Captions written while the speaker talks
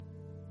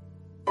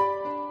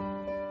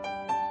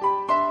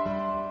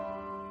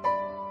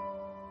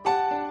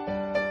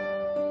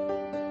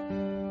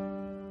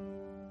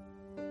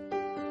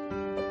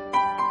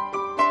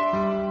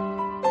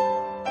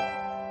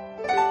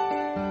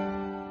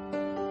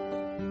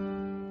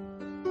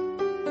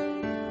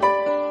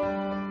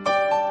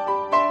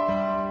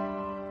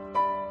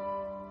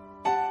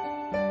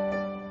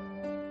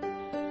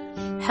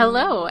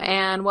Hello,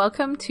 and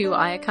welcome to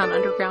Iacon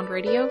Underground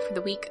Radio for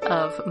the week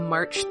of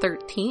March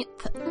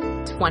 13th,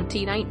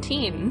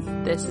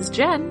 2019. This is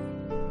Jen.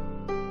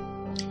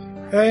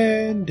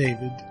 And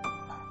David.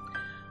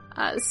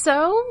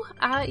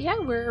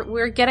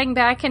 We're getting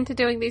back into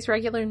doing these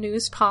regular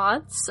news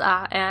pods,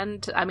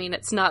 and I mean,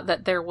 it's not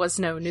that there was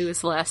no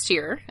news last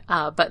year,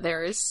 but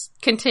there is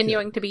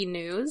continuing to be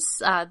news.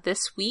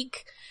 This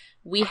week,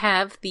 we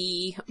have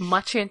the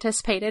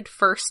much-anticipated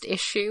first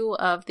issue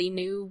of the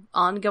new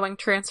ongoing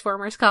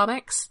Transformers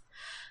comics.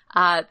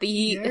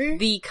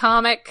 The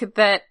comic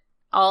that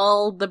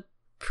all the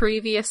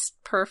previous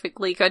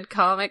perfectly good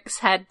comics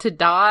had to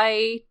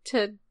die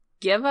to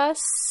give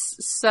us.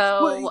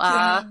 So,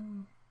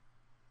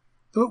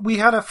 we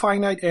had a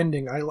finite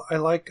ending. I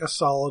like a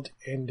solid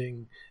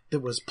ending that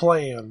was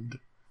planned.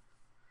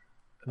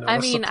 Not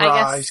a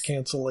surprise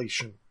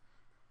cancellation.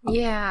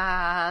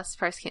 Yeah,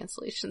 surprise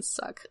cancellations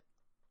suck.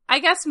 I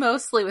guess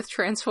mostly with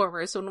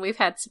Transformers, when we've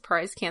had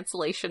surprise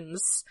cancellations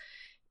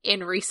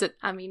in recent,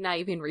 not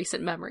even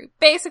recent memory.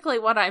 Basically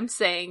what I'm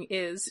saying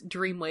is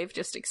Dreamwave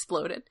just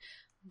exploded.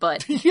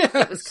 But yes.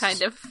 It was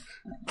kind of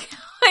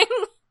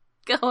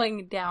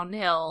going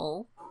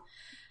downhill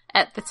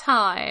at the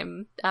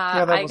time.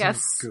 I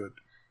guess good.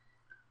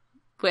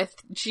 With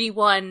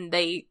G1,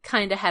 they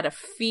kind of had a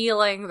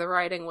feeling the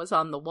writing was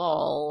on the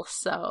wall,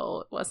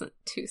 so it wasn't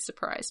too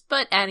surprised.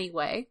 But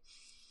anyway...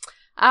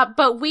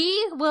 but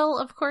we will,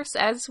 of course,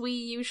 as we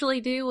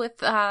usually do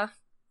with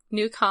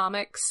new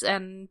comics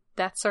and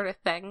that sort of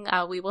thing,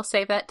 we will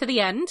save that to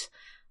the end.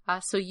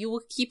 So you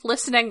will keep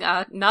listening.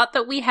 Not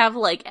that we have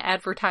like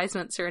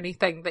advertisements or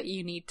anything that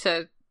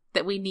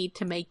we need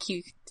to make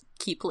you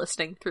keep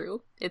listening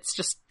through. It's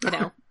just,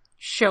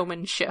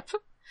 showmanship.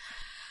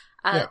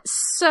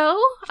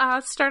 So,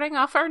 starting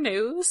off our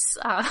news,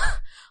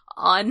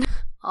 on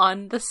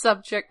the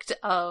subject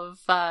of,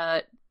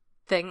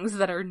 things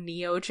that are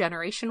Neo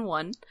Generation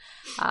 1.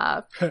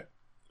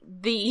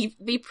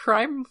 The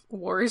Prime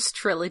Wars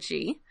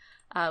trilogy,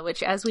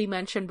 which, as we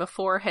mentioned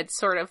before, had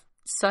sort of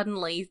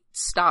suddenly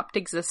stopped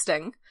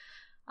existing,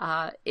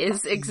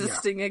 is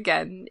existing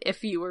again,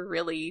 if you were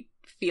really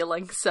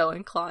feeling so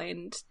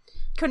inclined.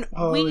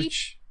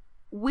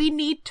 We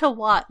need to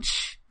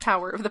watch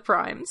Power of the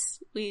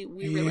Primes. We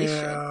really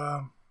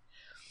should.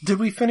 Did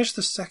we finish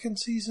the second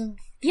season?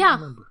 Yeah.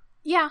 Remember.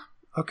 Yeah.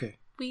 Okay.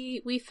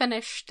 We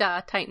finished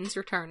Titan's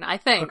Return, I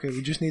think. Okay,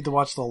 we just need to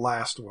watch the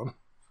last one.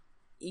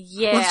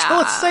 Yeah.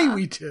 Let's say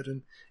we did,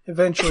 and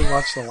eventually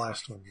watch the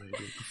last one,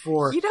 maybe,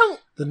 before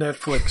the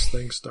Netflix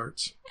thing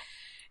starts.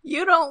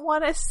 You don't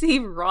want to see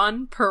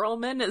Ron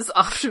Perlman as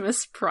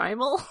Optimus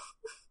Primal?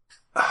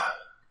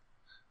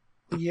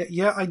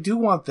 Yeah, I do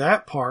want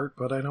that part,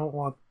 but I don't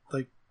want,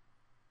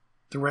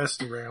 the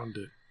rest around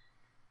it.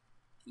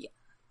 Yeah.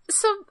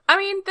 So,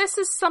 this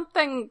is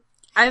something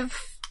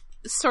I've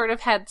sort of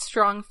had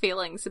strong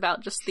feelings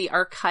about, just the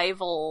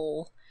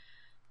archival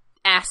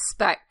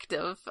aspect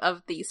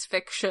of these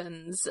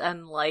fictions,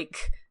 and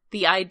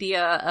the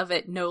idea of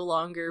it no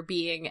longer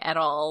being at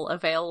all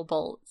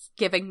available,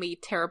 giving me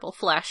terrible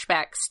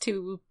flashbacks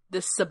to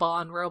the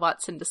Saban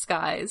robots in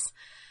disguise.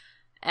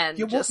 And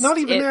not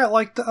even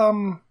that,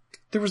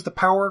 there was the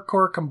Power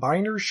Core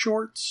Combiner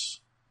shorts.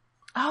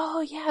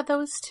 Oh yeah,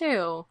 those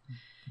too.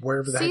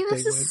 Wherever the heck they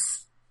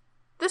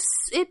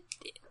went.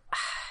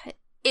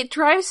 It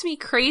drives me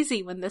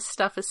crazy when this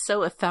stuff is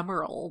so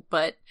ephemeral,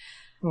 but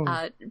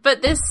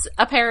this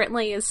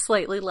apparently is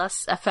slightly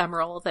less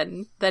ephemeral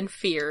than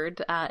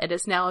feared. It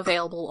is now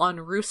available on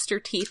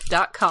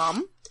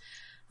roosterteeth.com.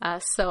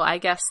 So I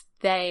guess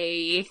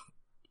they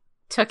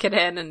took it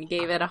in and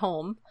gave it a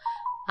home.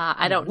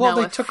 I don't know. Well,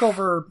 they took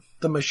over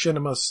the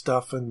Machinima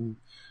stuff, and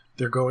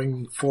they're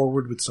going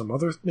forward with some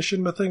other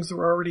Machinima things that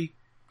were already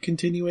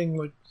continuing,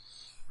 like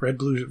Red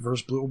Blue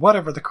vs. Blue,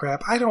 whatever the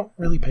crap. I don't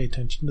really pay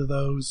attention to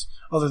those,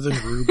 other than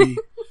Ruby,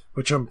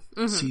 which I'm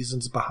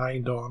seasons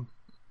behind on.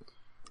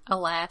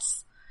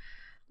 Alas.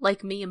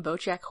 Like me and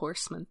BoJack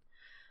Horseman.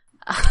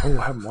 I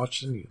haven't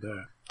watched any of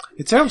that.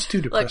 It sounds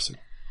too depressing.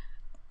 Look,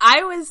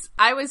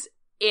 I was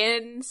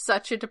in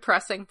such a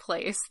depressing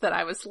place that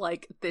I was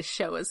like, this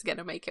show is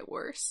gonna make it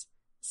worse.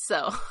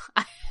 So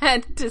I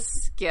had to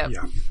skip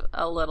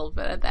a little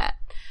bit of that.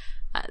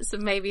 So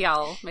maybe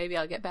I'll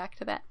get back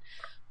to that.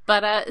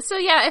 But,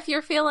 if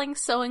you're feeling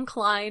so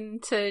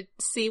inclined to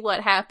see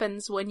what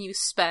happens when you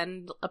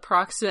spend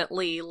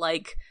approximately,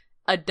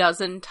 a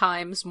dozen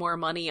times more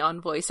money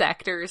on voice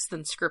actors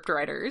than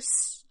scriptwriters,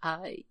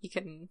 you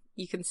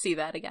can see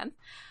that again.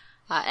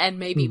 And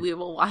maybe we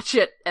will watch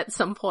it at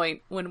some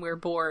point when we're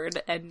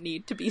bored and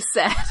need to be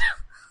sad.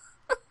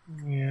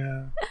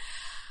 Yeah.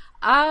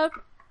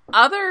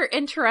 Other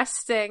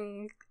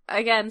interesting,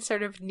 again,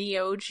 sort of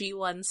Neo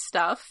G1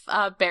 stuff,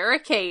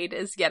 Barricade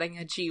is getting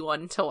a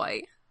G1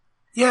 toy.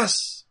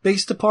 Yes,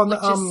 based upon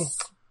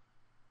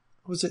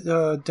was it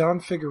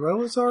Don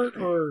Figueroa's art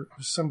or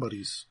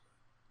somebody's?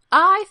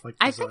 I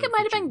think it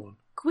might have been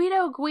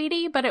Guido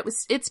Guidi, but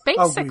it's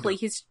basically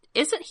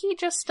isn't he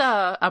just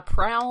a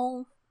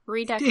Prowl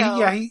redeco?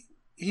 Yeah,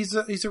 he's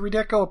a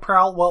redeco of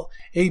Prowl. Well,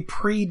 a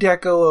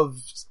pre-deco of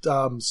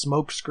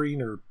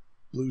Smokescreen or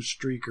Blue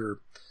Streak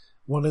or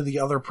one of the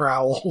other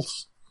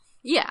Prowls.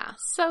 Yeah,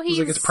 so he's...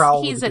 like it's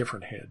Prowl with a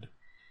different head.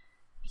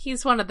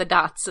 He's one of the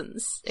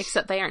Datsuns,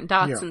 except they aren't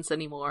Datsuns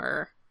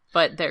anymore,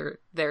 but they're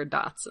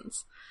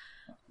Datsuns.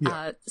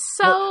 Yeah.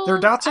 They're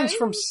Datsuns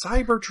from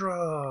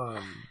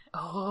Cybertron.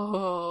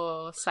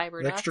 Oh,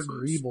 Cyber Datsuns. Extra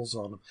greebles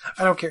on them.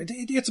 I don't care.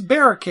 It's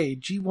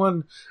Barricade.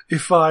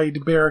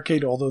 G1-ified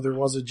Barricade, although there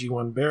was a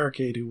G1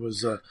 Barricade who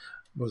was it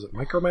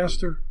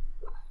Micromaster?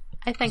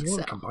 I think so.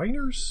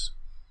 Combiners?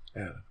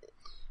 Yeah.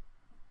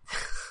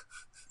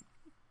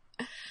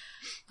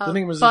 The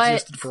name has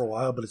existed for a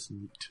while, but it's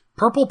neat.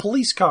 Purple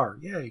police car.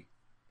 Yay.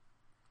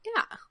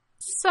 Yeah.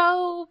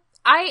 So,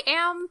 I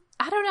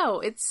don't know,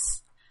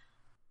 it's...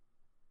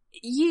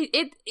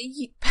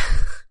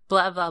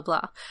 blah, blah,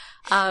 blah.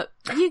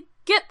 You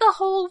get the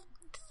whole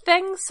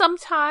thing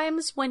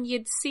sometimes when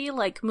you'd see,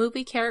 like,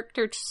 movie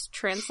characters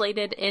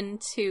translated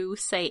into,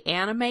 say,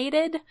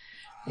 animated,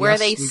 where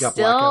they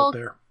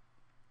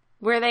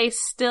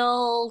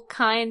still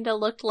kind of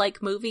looked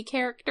like movie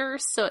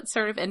characters, so it's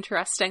sort of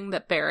interesting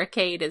that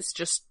Barricade is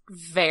just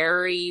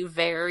very,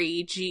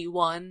 very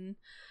G1.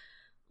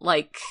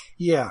 Like,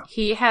 yeah,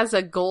 he has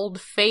a gold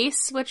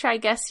face, which I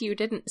guess you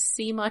didn't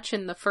see much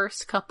in the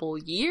first couple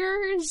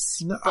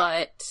years,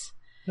 but...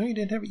 No, you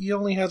didn't have... You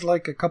only had,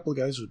 like, a couple of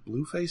guys with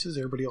blue faces.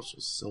 Everybody else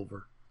was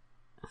silver.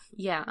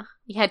 Yeah.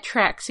 You had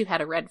Trax who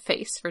had a red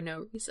face for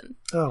no reason.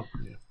 Oh,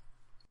 yeah.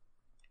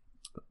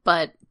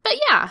 But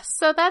yeah,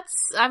 so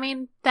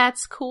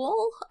that's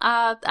cool.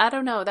 I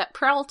don't know, that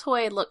Prowl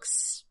toy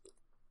looks...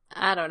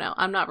 I don't know,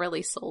 I'm not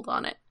really sold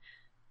on it.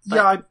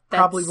 Yeah, I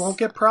probably won't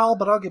get Prowl,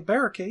 but I'll get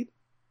Barricade.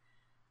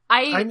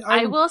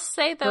 I will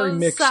say those... Very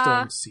mixed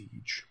on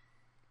Siege.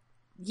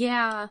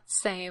 Yeah,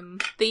 same.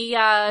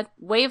 The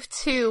Wave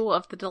 2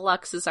 of the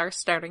Deluxes are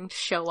starting to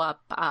show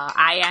up.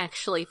 I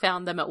actually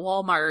found them at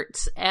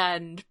Walmart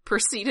and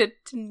proceeded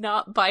to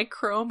not buy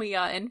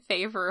Chromia in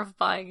favor of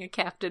buying a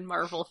Captain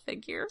Marvel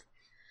figure.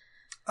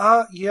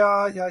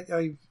 Yeah,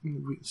 I've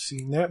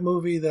seen that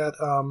movie. That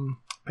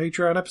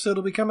Patreon episode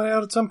will be coming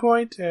out at some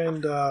point,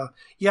 and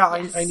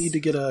yes. I need to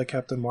get a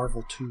Captain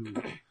Marvel 2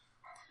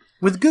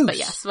 with Goose. But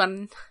yes,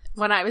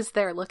 when I was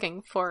there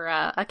looking for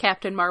a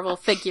Captain Marvel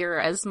figure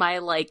as my,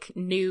 like,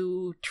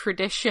 new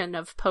tradition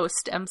of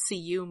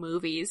post-MCU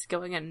movies,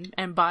 going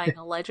and buying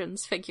a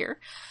Legends figure,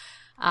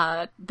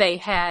 they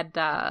had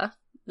the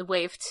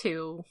Wave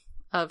 2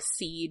 of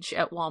Siege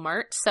at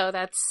Walmart, so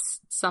that's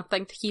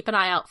something to keep an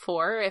eye out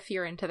for if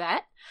you're into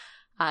that.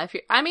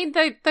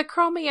 The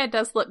Chromia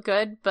does look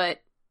good,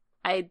 but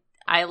I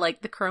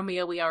like the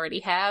Chromia we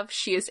already have.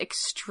 She is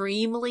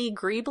extremely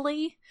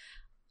greebly.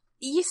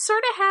 You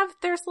sort of have,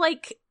 there's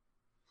like...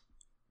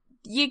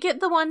 You get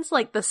the ones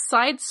like the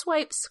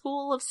Sideswipe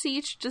school of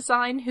Siege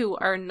design who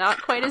are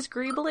not quite as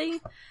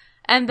greebly,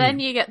 and then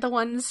you get the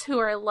ones who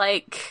are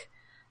like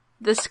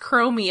this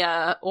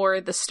Chromia or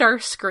the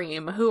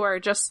Starscream who are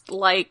just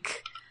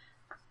like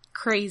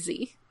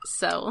crazy.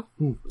 So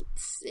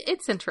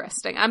it's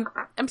interesting.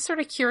 I'm sort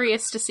of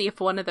curious to see if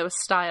one of those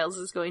styles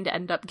is going to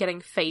end up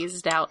getting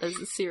phased out as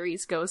the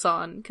series goes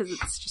on, because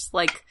it's just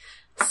like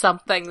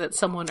something that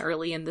someone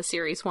early in the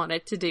series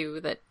wanted to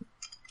do that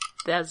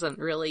doesn't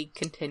really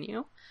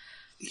continue.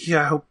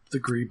 Yeah, I hope the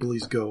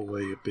Greeblies go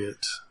away a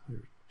bit.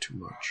 They're too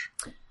much.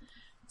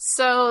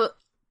 So,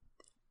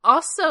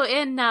 also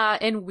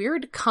in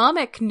weird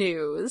comic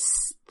news,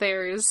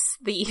 there's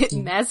the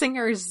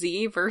Mazinger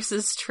Z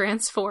versus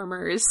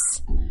Transformers.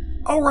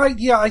 Oh right,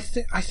 yeah, I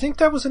think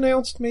that was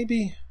announced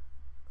maybe.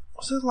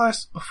 Was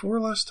it before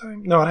last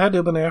time? No, it had to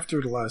have been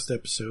after the last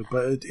episode,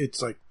 but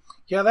it's like,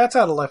 yeah, that's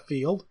out of left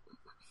field.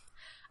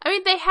 I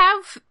mean, they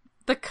have...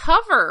 The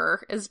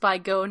cover is by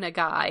Go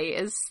Nagai.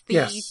 Is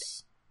the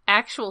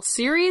actual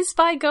series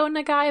by Go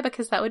Nagai?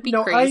 Because that would be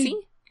crazy.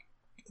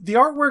 The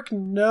artwork,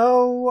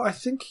 no. I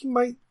think he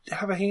might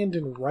have a hand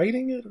in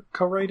writing it, or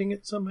co-writing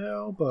it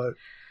somehow, but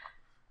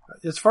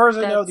as far as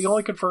I know, the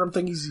only confirmed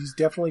thing is he's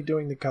definitely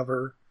doing the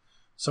cover.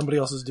 Somebody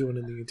else is doing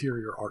in the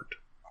interior art.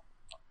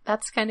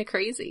 That's kind of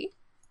crazy.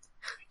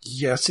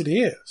 Yes, it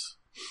is.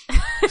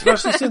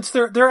 Especially since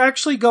they're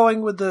actually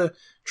going with the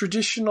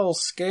traditional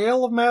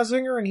scale of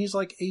Mazinger, and he's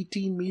like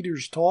 18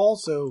 meters tall,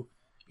 so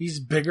he's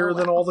bigger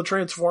than all the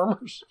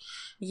Transformers.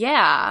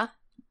 Yeah,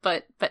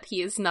 but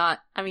he is not.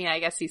 I mean, I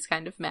guess he's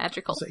kind of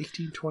magical. It's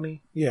 18,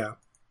 20? Yeah.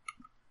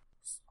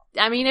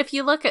 I mean, if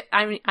you look at...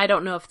 I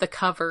don't know if the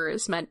cover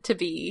is meant to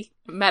be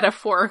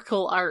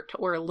metaphorical art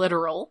or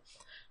literal,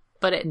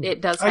 but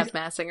it does have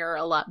Mazinger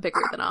a lot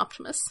bigger than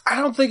Optimus. I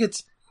don't think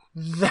it's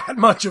that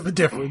much of a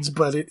difference,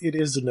 but it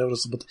is a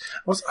noticeable.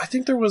 I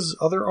think there was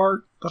other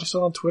art that I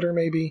saw on Twitter,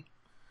 maybe,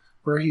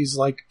 where he's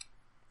like,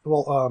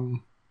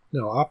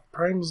 Op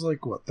Prime's like,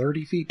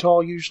 30 feet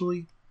tall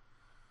usually?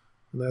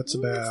 And that's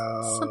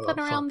about something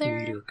around there.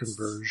 Meter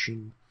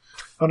conversion.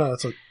 Oh no,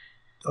 that's like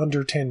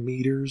under 10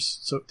 meters.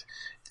 So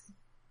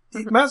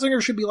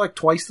Mazinger should be like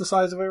twice the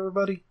size of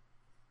everybody.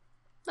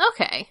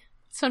 Okay.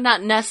 So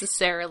not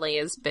necessarily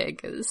as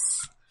big as...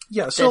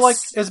 Yeah, so like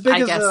as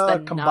big as a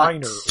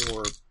combiner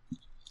or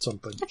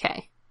something.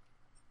 Okay.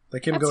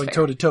 Like him going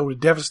toe to toe with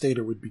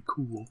Devastator would be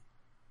cool.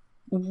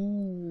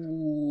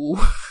 Ooh.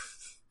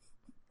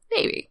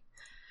 Maybe.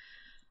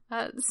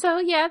 So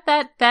yeah,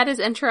 that is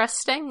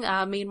interesting.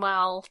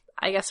 Meanwhile,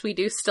 I guess we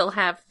do still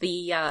have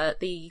the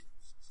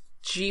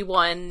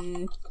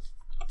G1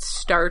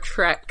 Star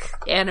Trek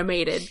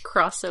animated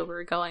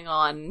crossover going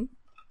on.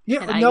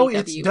 Yeah, no, IDW.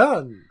 It's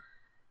done.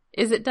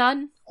 Is it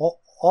done?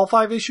 All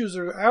 5 issues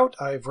are out.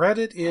 I've read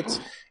it.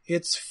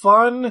 It's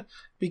fun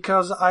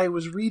because I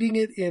was reading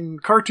it in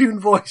cartoon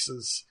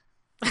voices.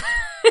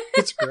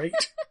 It's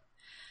great.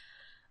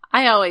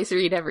 I always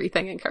read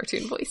everything in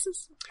cartoon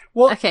voices.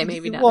 Well, okay,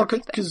 maybe not. Well,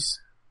 because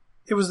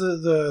it was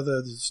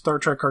the Star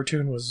Trek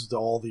cartoon was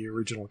all the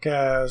original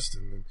cast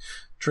and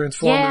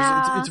Transformers.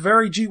 Yeah. It's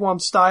very G1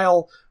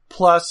 style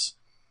plus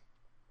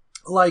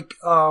like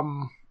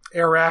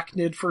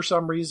Arachnid for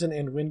some reason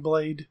and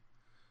Windblade.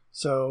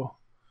 So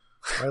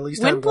I at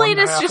least have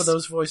half of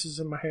those voices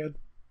in my head.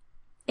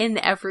 In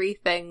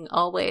everything,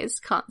 always,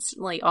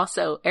 constantly.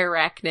 Also,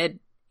 Arachnid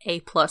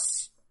A+.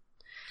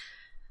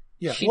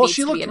 Yeah,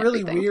 she looked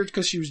really weird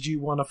because she was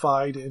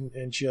G1ified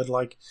and she had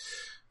like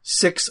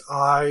 6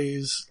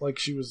 eyes. Like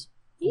she was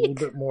a little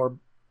bit more.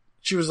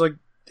 She was like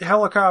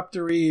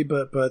helicopter-y,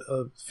 but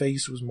a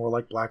face was more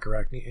like Black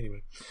Arachne.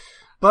 Anyway,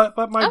 but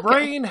my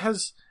brain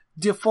has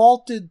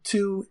defaulted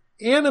to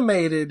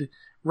animated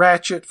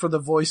Ratchet for the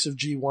voice of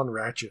G1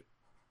 Ratchet.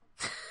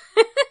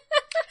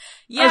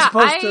 Yeah, as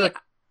opposed to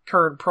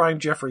current Prime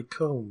Jeffrey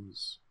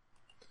Combs.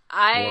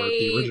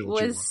 I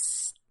was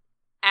G1.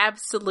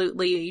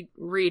 Absolutely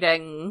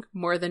reading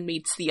More Than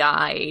Meets the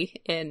Eye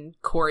in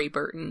Corey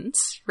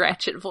Burton's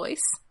Ratchet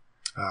voice.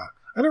 I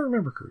don't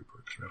remember Corey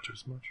Burton's Ratchet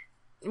as much.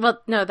 Well,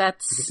 no,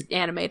 that's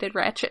animated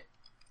Ratchet.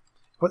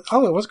 What?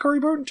 Oh, it was Corey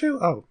Burton too?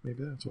 Oh,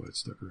 maybe that's why it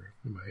stuck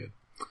in my head.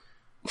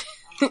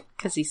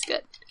 Because he's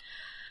good.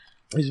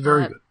 He's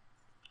very good.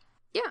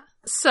 Yeah.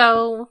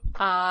 So,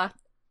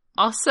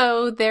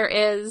 also there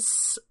is...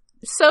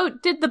 So,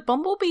 did the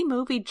Bumblebee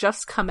movie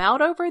just come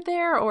out over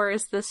there, or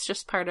is this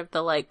just part of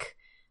the, like,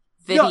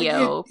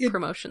 video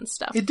promotion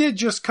stuff? It did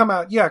just come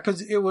out, yeah,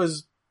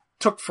 because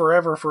took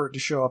forever for it to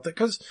show up.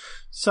 Because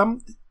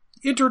some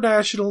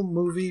international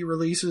movie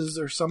releases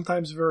are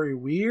sometimes very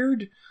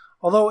weird,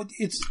 although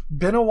it's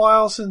been a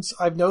while since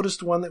I've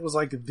noticed one that was,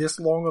 like, this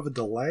long of a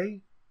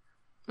delay.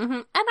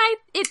 Mm-hmm.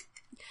 And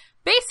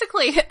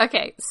basically,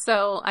 okay,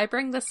 so I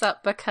bring this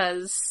up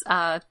because,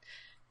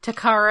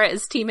 Takara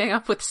is teaming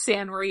up with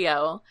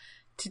Sanrio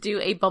to do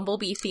a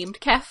Bumblebee-themed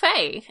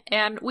cafe.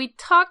 And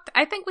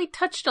I think we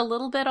touched a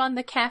little bit on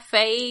the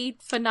cafe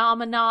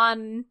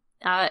phenomenon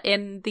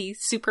in the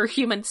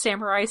Superhuman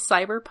Samurai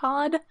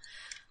Cyberpod,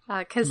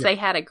 because they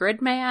had a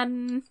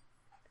Gridman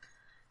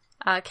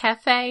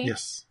cafe.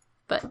 Yes.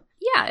 But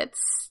yeah,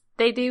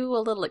 they do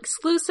a little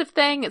exclusive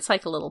thing. It's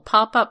like a little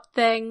pop-up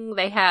thing.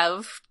 They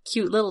have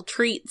cute little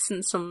treats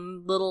and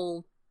some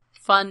little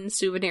fun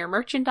souvenir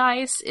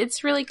merchandise.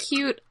 It's really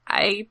cute.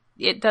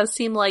 It does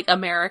seem like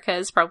America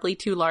is probably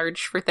too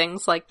large for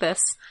things like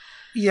this.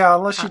 Yeah,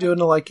 unless you do it in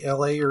like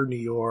LA or New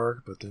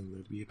York, but then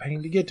it'd be a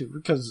pain to get to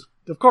because,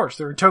 of course,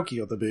 they're in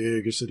Tokyo, the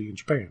biggest city in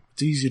Japan.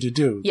 It's easy to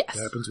do. Yes.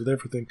 It happens with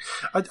everything.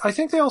 I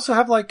think they also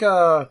have like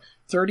a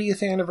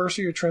 30th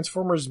anniversary of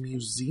Transformers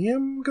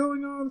Museum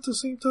going on at the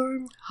same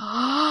time.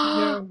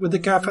 Yeah, with the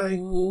cafe.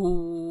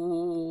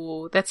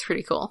 Ooh, that's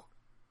pretty cool.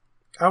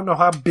 I don't know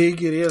how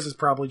big it is. It's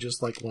probably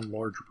just like one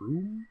large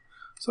room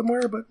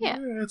somewhere, but yeah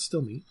it's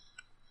still neat.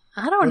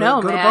 I don't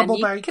know, man. Go to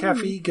Bumblebee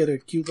Cafe, get a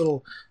cute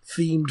little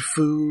themed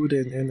food,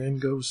 and then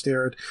go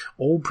stare at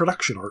old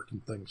production art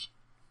and things.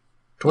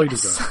 Toy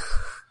design.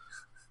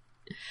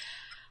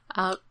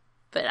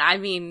 But I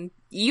mean,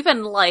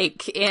 even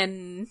like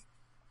in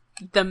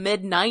the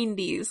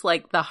mid-90s,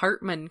 like the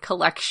Hartman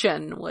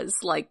collection was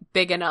like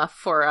big enough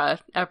for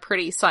a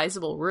pretty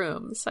sizable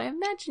room. So I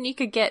imagine you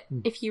could get,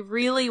 if you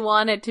really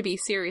wanted to be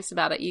serious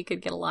about it, you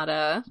could get a lot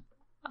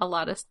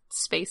of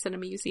space in a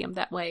museum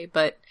that way.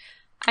 But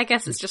I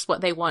guess it's just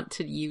what they want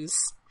to use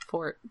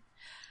for it.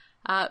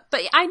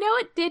 But I know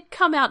it did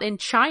come out in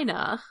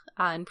China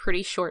in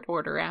pretty short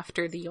order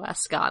after the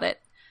US got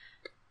it.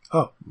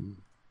 Oh.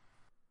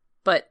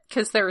 But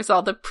because there was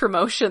all the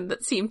promotion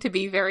that seemed to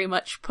be very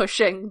much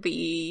pushing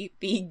the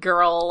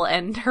girl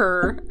and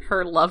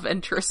her love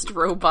interest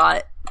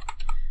robot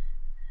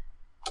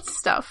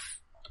stuff.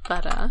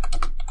 But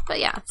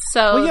yeah.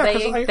 So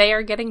they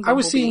are getting Bumblebee. I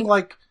was seeing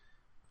like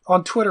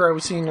on Twitter, I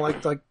was seeing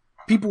like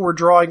people were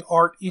drawing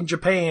art in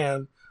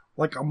Japan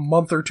like a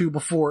month or two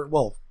before,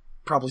 well,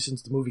 probably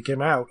since the movie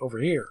came out over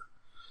here.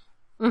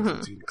 Mm-hmm.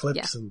 I've seen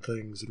clips and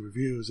things and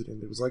reviews,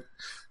 and it was like,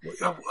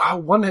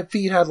 one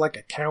feed had like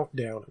a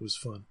countdown. It was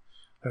fun.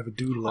 I have a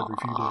doodle every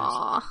few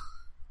days.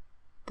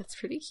 That's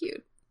pretty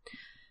cute.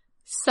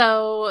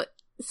 So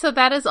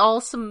that is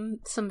all some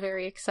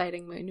very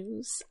exciting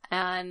news.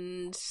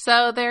 And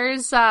so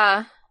there's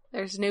a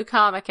new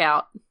comic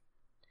out.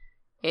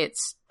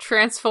 It's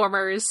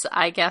Transformers,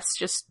 I guess,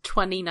 just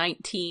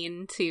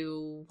 2019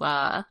 to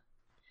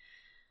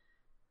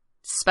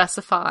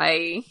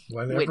specify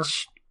Whenever.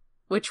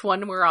 which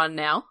one we're on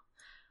now.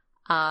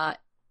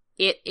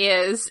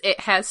 It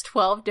has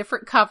 12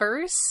 different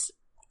covers.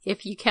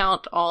 If you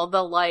count all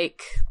the,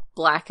 like,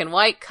 black and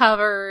white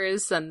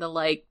covers and the,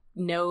 like,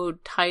 no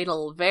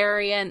title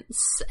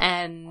variants,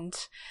 and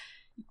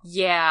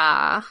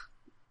yeah,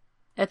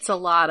 it's a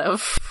lot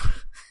of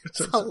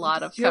a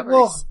lot of covers.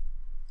 Well,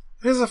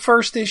 it is a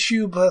first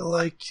issue, but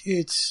like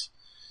it's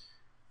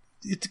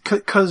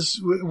because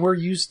we're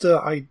used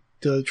to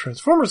the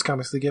Transformers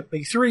comics. They get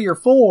maybe 3 or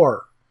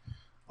 4,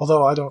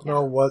 although I don't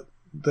know what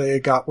they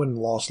got when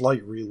Lost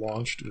Light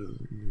relaunched the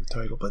new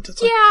title. But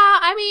it's like,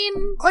 I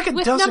mean, like a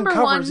dozen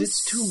covers. Ones,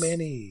 it's too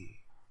many.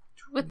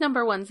 With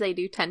number ones, they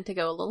do tend to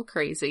go a little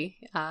crazy.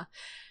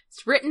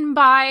 It's written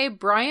by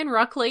Brian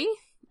Ruckley,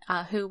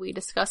 who we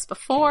discussed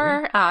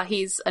before.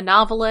 He's a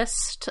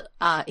novelist.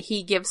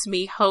 He gives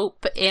me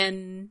hope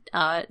in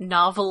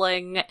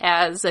noveling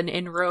as an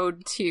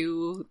inroad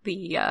to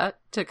the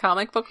to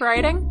comic book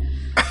writing.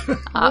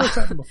 What has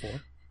happened before?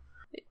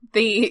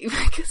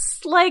 Because,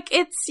 like,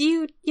 it's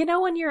you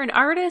know, when you're an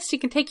artist, you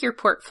can take your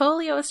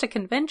portfolios to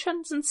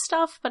conventions and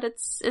stuff, but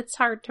it's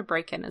hard to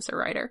break in as a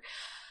writer.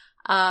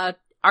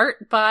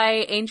 Art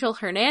by Angel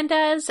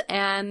Hernandez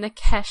and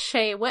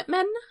Cache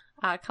Whitman.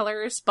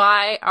 Colors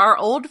by our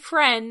old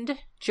friend,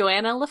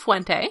 Joanna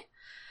LaFuente.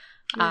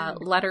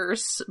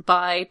 Letters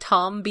by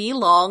Tom B.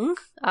 Long,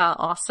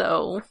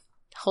 also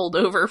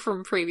holdover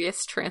from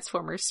previous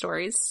Transformers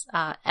stories.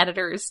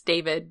 Editors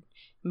David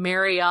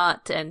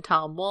Marriott and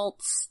Tom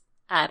Waltz.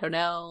 I don't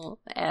know,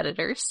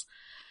 editors.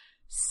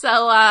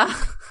 So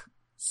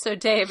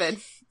David.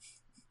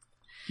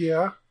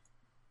 Yeah?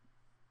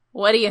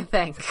 What do you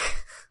think?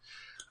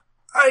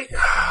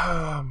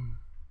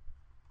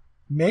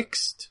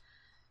 Mixed?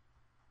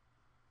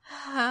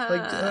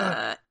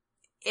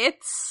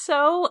 It's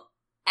so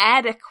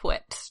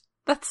adequate.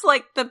 That's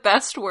like the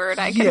best word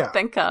I can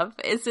think of.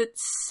 Is it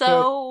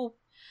so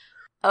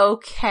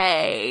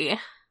okay?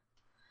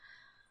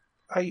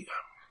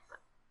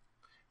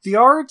 The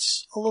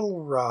art's a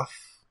little rough.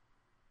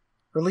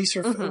 Or at least,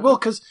 well,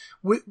 because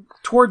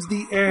towards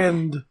the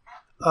end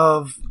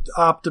of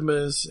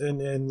Optimus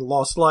and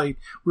Lost Light,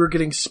 we were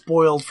getting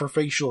spoiled for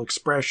facial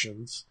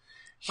expressions.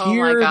 Here,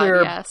 oh my God,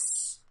 they're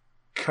yes.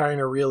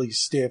 kind of really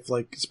stiff,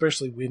 like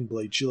especially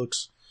Windblade. She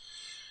looks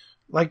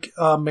like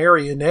a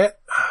marionette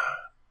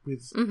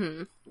with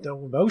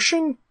no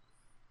emotion.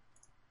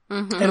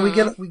 Mm-hmm. And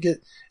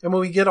and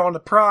when we get on to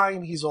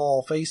Prime, he's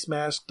all face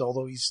masked,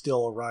 although he's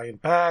still Orion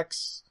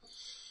Pax.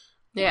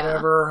 Yeah.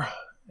 Whatever.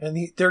 And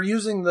they're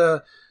using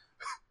the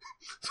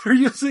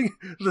Cybertron,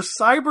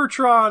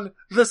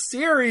 the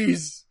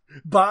series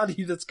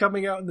body that's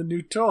coming out in the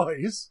new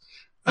toys.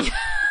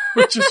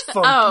 Which is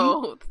funky.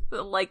 Oh,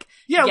 like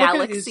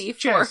Galaxy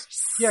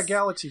Force. Yeah,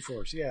 Galaxy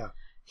Force, yeah.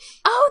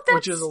 Oh, that's,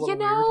 which is a little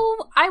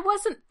weird. I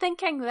wasn't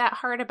thinking that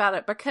hard about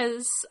it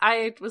because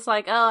I was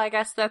like, oh, I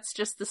guess that's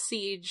just the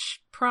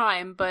Siege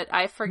Prime, but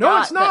I forgot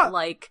no, it's not. that,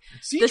 like,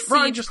 Siege the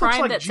Prime Siege just Prime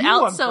looks like that's G1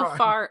 out so Prime.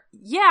 far,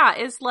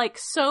 is, like,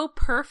 so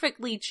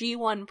perfectly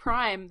G1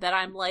 Prime that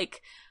I'm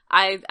like,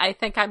 I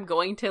think I'm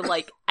going to,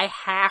 like, I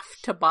have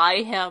to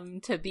buy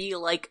him to be,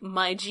 like,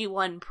 my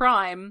G1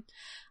 Prime.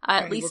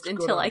 At least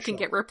until I can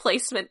get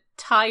replacement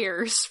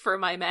tires for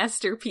my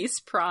Masterpiece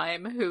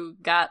Prime, who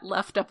got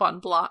left up on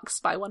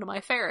blocks by one of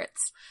my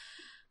ferrets.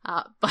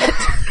 But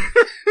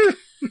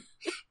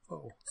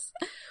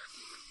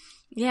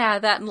yeah,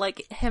 that and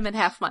like him and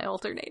half my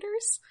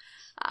alternators.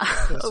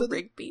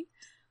 Rigby.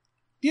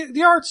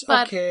 The art's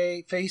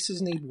okay.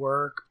 Faces need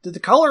work. The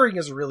coloring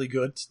is really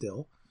good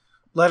still.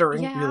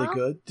 Lettering really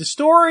good. The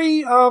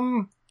story,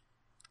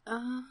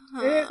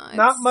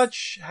 not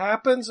much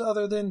happens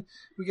other than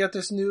we get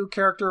this new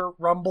character,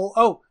 Rumble.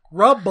 Oh,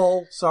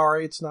 Rubble.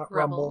 Sorry, it's not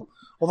Rumble.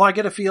 Although I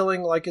get a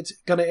feeling like it's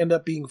going to end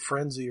up being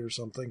Frenzy or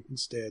something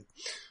instead.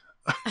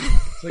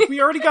 It's like,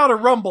 we already got a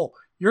Rumble.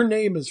 Your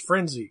name is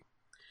Frenzy.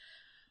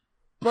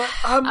 But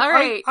all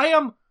right. I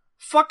am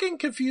fucking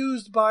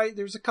confused by,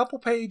 there's a couple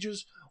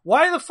pages.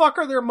 Why the fuck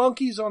are there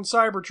monkeys on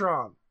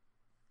Cybertron?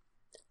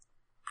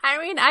 I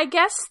mean, I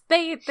guess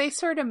they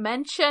sort of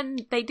mention,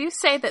 they do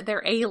say that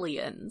they're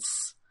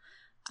aliens.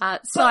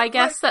 So I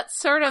guess that's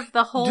sort of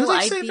the whole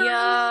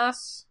idea.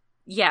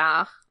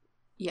 Yeah.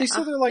 They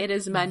say they're like, it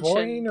is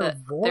mentioned that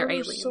they're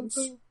aliens.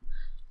 Something?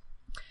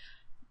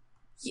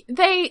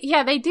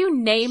 They do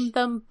name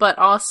them, but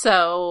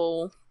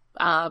also,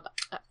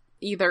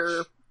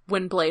 either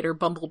Windblade or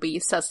Bumblebee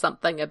says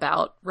something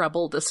about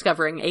Rebel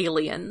discovering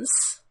aliens.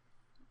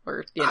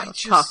 Or,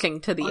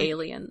 talking to the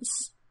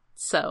aliens.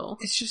 So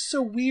it's just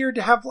so weird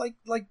to have like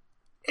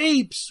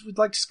apes with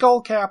like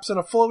skull caps and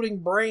a floating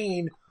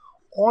brain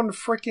on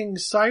freaking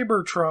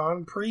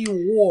Cybertron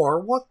pre-war.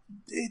 What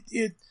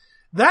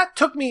that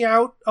took me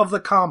out of the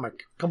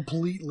comic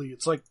completely.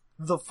 It's like,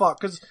 the fuck,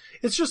 because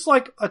it's just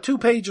like a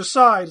 2-page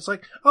aside. It's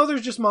like, oh,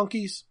 there's just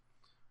monkeys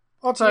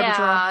on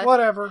Cybertron,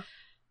 whatever.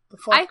 The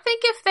fuck? I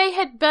think if they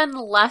had been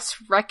less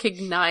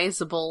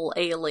recognizable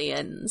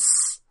aliens,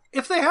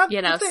 if they had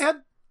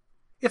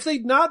if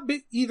they'd not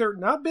been either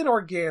not been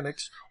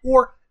organics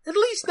or at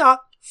least not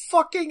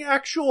fucking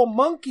actual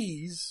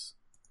monkeys.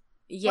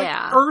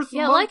 Yeah. Like Earth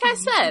yeah, monkeys. like I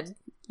said,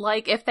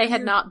 like if they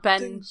had not been,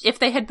 things. if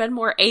they had been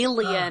more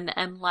alien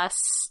and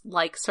less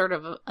like sort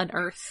of an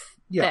Earth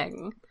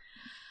thing.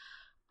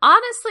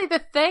 Honestly,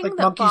 the thing like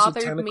that monkeys with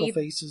bothered tentacle me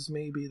faces,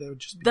 maybe that would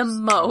just be the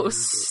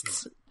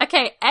most.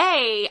 Okay,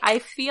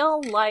 I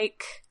feel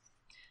like.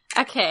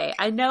 Okay,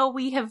 I know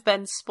we have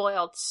been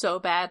spoiled so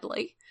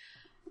badly.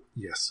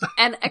 Yes.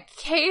 And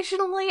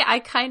occasionally I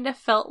kind of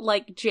felt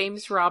like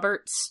James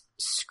Roberts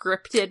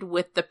scripted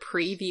with the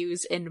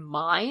previews in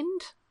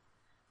mind.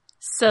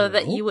 So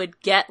that you would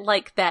get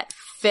like that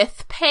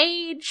 5th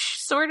page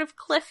sort of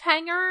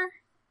cliffhanger.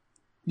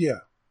 Yeah.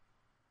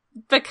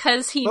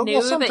 Because he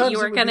knew that you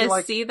were going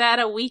to see that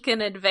a week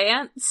in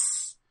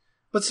advance.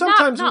 But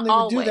sometimes not when they would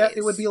always. do that,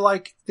 it would be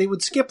like, they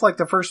would skip like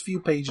the first few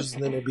pages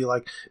and then it'd be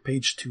like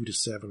page 2 to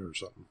 7 or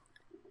something.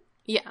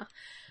 Yeah.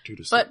 2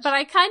 to 6. But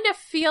I kind of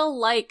feel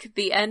like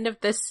the end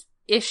of this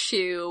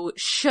issue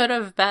should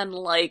have been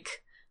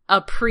like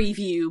a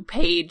preview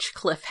page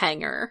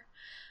cliffhanger.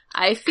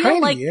 I feel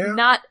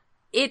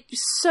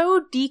it's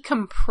so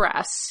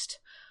decompressed.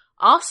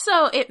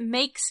 Also, it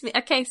makes me,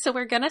 okay, so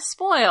we're gonna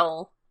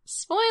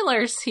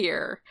spoilers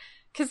here.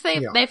 Cause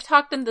they've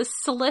talked in the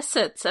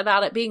solicits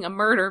about it being a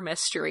murder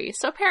mystery.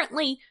 So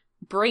apparently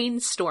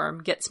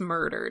Brainstorm gets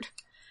murdered.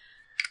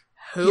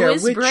 Who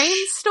is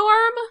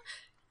Brainstorm?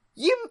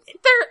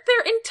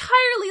 They're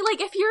entirely,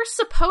 like, if you're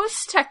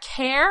supposed to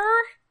care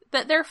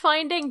that they're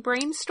finding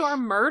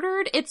Brainstorm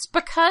murdered, it's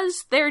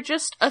because they're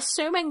just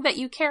assuming that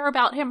you care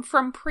about him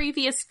from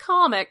previous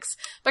comics,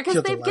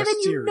 because they've given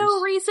you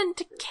no reason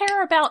to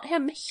care about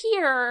him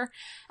here,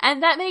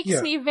 and that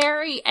makes me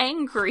very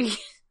angry,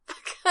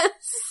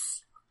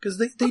 because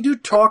they do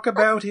talk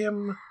about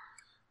him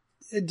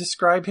and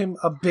describe him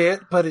a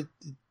bit, but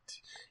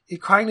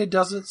it kind of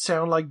doesn't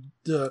sound like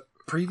the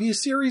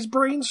previous series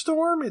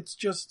Brainstorm. It's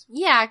just...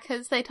 Yeah,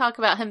 because they talk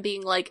about him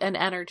being like an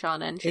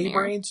Energon engineer. A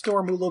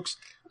Brainstorm who looks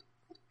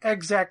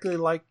exactly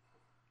like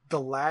the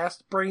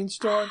last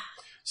Brainstorm.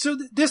 So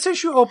this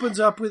issue opens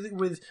up with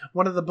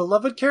one of the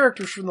beloved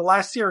characters from the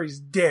last series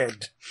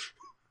dead.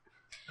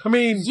 I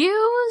mean...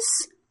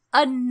 Use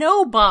a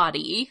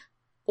nobody,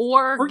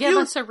 or give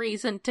us a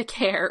reason to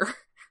care.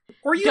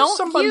 Or use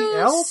somebody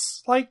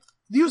else. Like,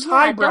 use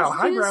Highbrow.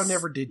 Highbrow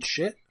never did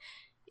shit.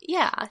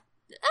 Yeah.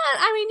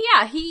 I mean,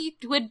 yeah, he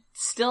would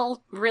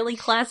still really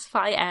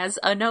classify as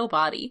a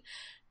nobody.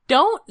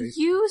 Don't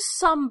use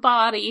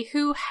somebody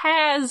who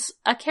has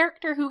a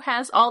character who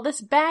has all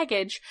this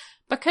baggage,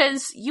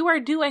 because you are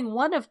doing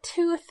one of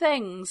two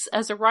things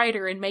as a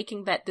writer in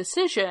making that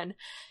decision.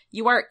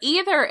 You are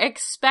either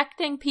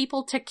expecting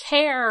people to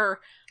care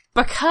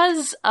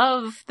because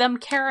of them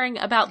caring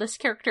about this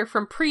character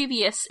from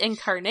previous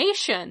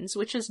incarnations,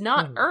 which is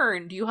not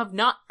earned. You have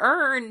not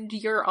earned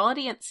your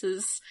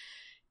audience's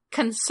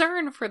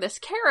concern for this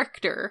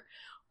character.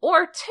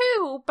 Or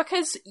two,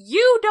 because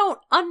you don't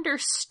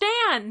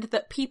understand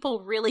that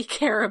people really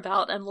care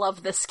about and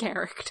love this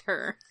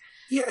character.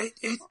 Yeah,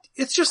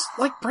 it's just,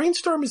 like,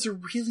 Brainstorm is a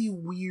really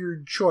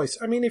weird choice.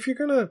 I mean, if you're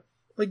gonna,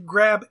 like,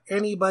 grab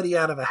anybody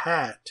out of a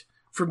hat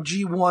from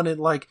G1 and,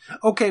 like,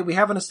 okay, we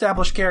haven't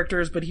established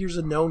characters, but here's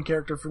a known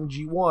character from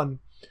G1,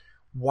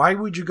 why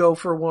would you go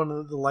for one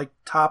of the, like,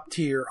 top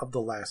tier of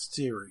the last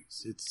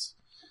series? It's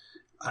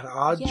an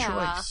odd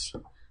choice.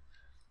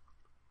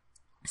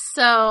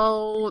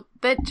 So,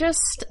 that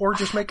just... Or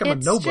just make him a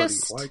nobody.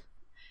 Like,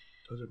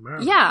 doesn't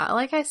matter. Yeah,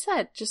 like I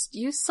said, just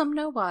use some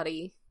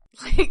nobody.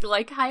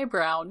 Like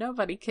Highbrow,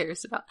 nobody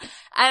cares about.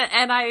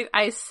 And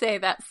I say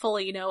that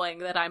fully knowing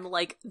that I'm,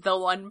 like, the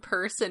one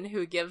person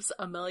who gives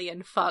a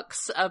million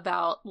fucks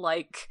about,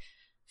 like,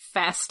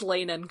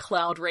 Fastlane and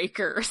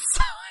Cloudraker.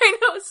 So I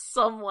know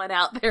someone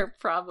out there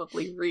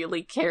probably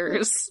really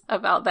cares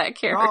about that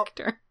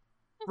character.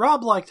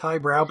 Rob liked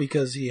Highbrow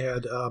because he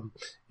had,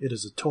 it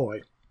as a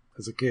toy.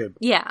 As a kid.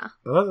 Yeah.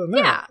 But other than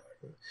that,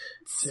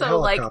 it's so, a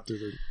helicopter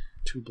with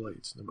 2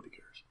 blades. Nobody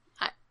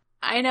cares.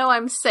 I know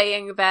I'm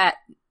saying that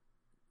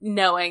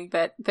knowing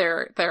that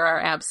there are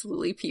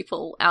absolutely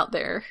people out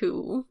there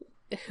who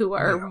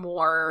are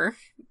more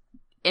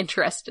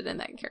interested in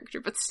that character,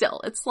 but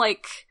still, it's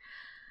like,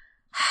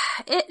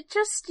 it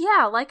just,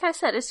 like I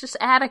said, it's just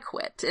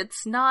adequate.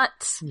 It's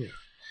not... Yeah.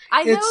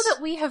 I know that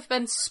we have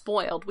been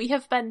spoiled. We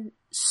have been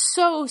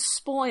so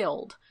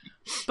spoiled.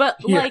 But,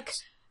 like...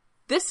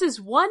 This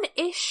is one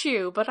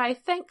issue, but I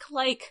think,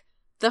 like,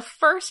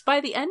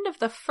 by the end of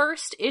the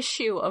first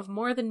issue of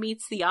More Than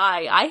Meets the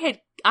Eye,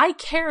 I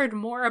cared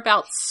more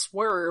about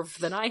Swerve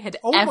than I had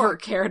ever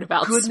cared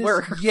about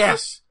Swerve.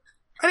 Yes.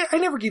 I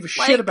never gave a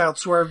shit about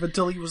Swerve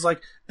until he was, like,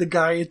 the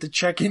guy at the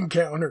check-in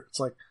counter. It's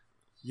like,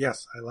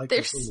 yes, I like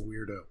this little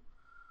weirdo.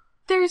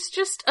 There's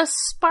just a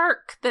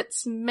spark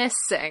that's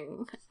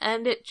missing,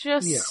 and it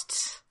just... Yeah.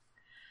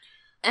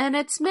 And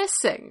it's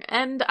missing.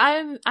 And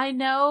I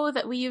know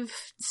that we've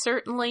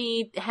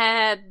certainly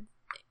had,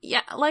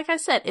 like I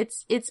said,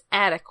 it's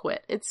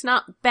adequate. It's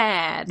not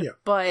bad,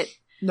 but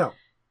no,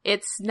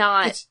 it's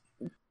not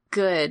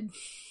good.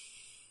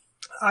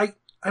 I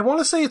want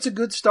to say it's a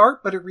good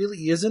start, but it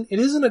really isn't. It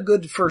isn't a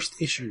good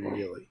first issue,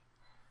 really.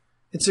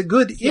 It's a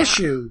good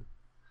issue,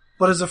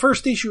 but as a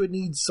first issue, it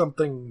needs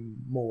something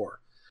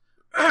more.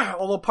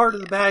 Although part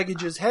of the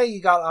baggage is, hey,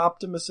 you got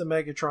Optimus and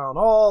Megatron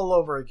all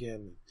over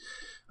again.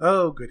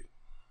 Oh, goody.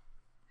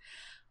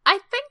 I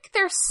think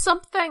there's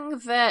something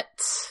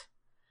that...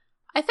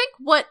 I think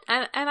what...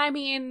 And I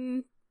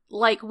mean,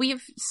 like,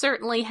 we've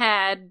certainly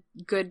had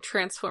good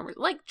Transformers.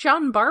 Like,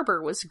 John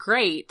Barber was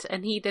great,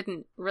 and he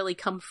didn't really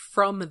come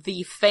from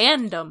the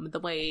fandom the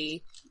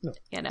way,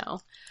 you know.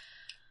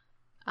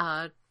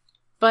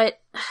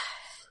 But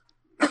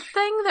the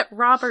thing that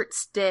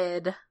Roberts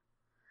did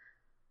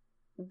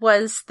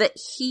was that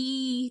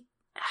he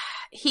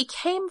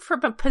came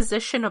from a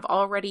position of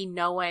already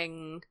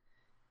knowing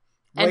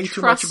and way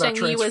too trusting much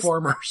about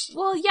Transformers.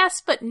 Well,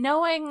 yes, but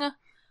knowing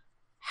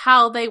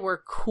how they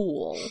were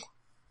cool.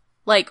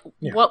 Like,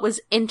 what was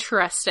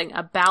interesting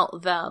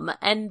about them.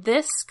 And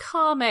this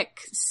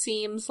comic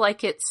seems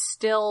like it's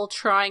still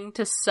trying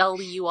to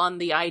sell you on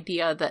the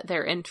idea that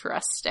they're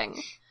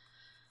interesting.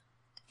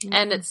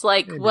 And it's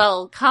like,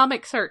 well,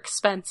 comics are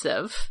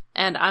expensive,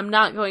 and I'm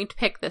not going to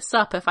pick this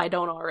up if I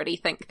don't already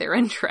think they're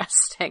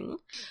interesting.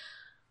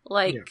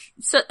 Like,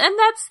 so, and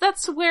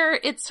that's where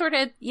it's sort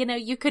of, you know,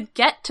 you could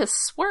get to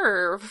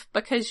Swerve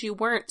because you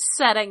weren't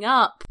setting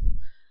up,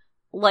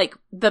 like,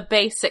 the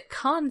basic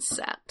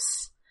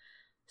concepts.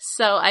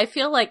 So I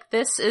feel like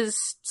this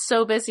is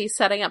so busy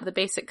setting up the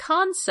basic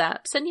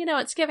concepts, and, you know,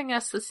 it's giving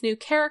us this new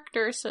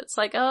character, so it's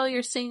like, oh,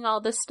 you're seeing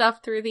all this stuff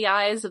through the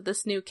eyes of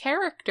this new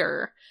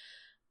character.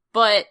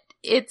 But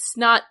it's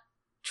not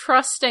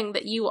trusting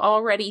that you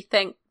already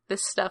think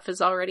this stuff is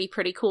already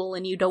pretty cool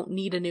and you don't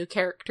need a new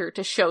character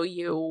to show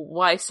you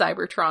why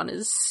Cybertron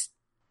is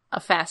a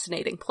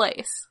fascinating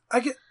place.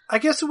 I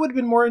guess it would have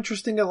been more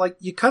interesting to, like,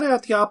 you cut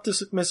out the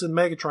Optimus and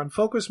Megatron,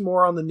 focus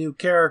more on the new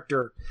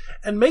character,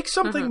 and make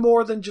something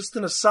more than just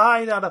an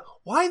aside out of,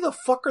 why the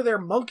fuck are there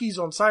monkeys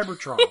on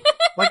Cybertron?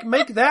 Like,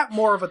 make that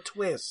more of a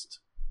twist.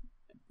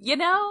 You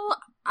know...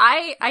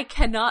 I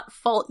cannot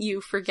fault you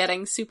for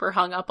getting super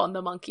hung up on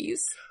the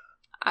monkeys.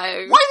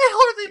 Why the hell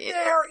are they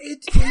there?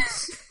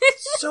 It's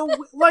so,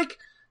 like,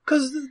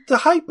 cause the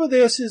hype of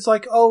this is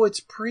like, oh, it's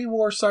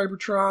pre-war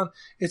Cybertron,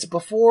 it's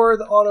before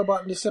the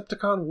Autobot and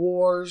Decepticon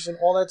wars and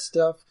all that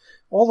stuff,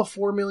 all the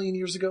 4 million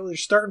years ago, they're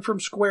starting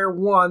from square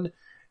one,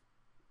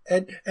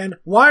 and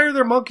why are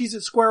there monkeys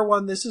at square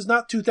one? This is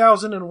not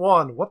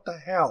 2001, what the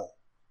hell?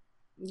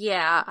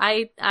 Yeah,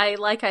 I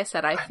like I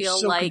said, I feel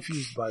so like...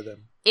 confused by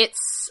them.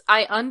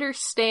 I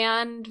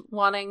understand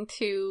wanting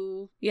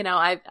to, you know,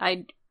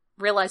 I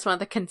realize one of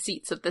the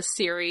conceits of this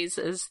series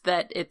is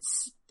that it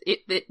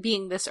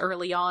being this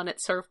early on,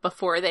 it's sort of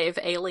before they've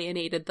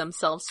alienated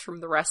themselves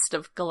from the rest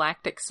of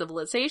galactic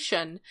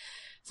civilization.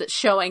 So it's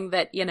showing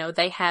that, you know,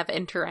 they have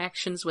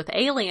interactions with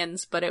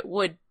aliens, but it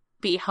would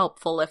be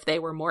helpful if they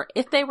were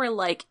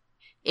like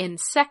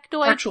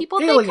insectoid actual people.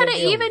 They could have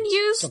even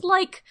used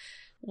like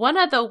one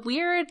of the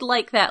weird,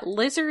 like, that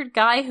lizard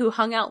guy who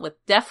hung out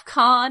with DEF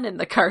CON in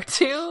the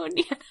cartoon,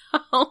 you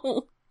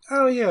know?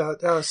 Oh, yeah,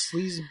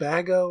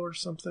 Sleazebago or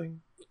something.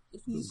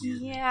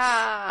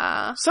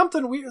 Yeah.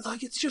 Something weird,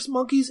 like, it's just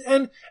monkeys,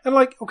 and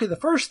like, okay, the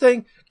first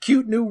thing,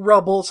 cute new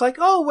rubble, it's like,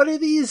 oh, what are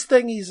these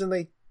thingies?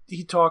 And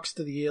he talks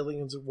to the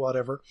aliens or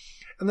whatever.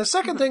 And the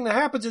second thing that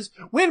happens is,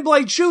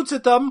 Windblade shoots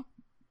at them!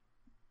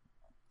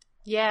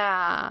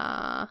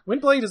 Yeah.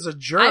 Windblade is a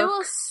jerk. I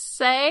will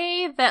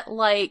say that,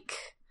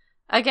 like...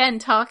 Again,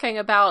 talking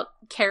about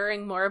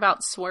caring more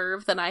about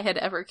Swerve than I had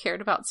ever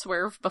cared about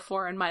Swerve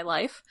before in my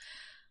life.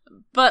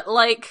 But,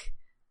 like,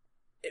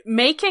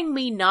 making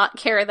me not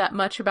care that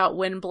much about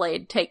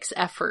Windblade takes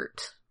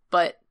effort.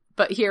 But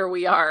here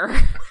we are.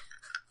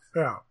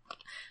 Yeah.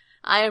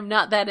 I am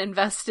not that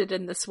invested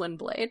in this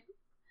Windblade.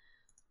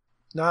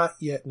 Not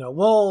yet, no.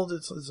 Well,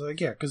 it's like,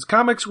 yeah, because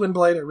comics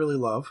Windblade I really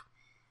love.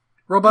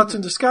 Robots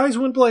in Disguise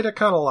Windblade I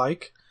kind of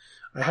like.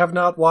 I have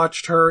not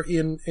watched her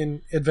in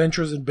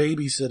Adventures in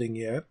Babysitting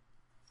yet.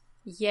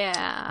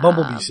 Yeah.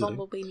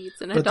 Bumblebee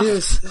needs an adult. But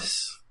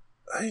this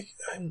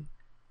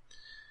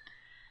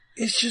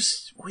it's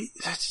just,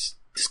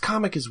 this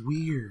comic is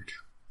weird.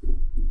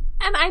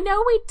 And I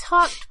know we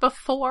talked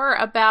before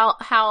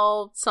about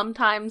how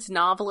sometimes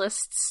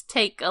novelists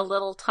take a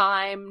little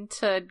time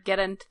to get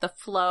into the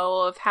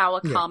flow of how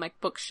a comic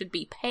book should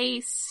be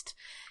paced,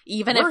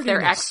 even if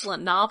they're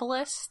excellent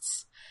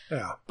novelists.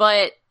 Yeah.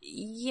 But,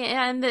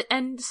 yeah,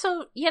 and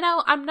so, you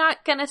know, I'm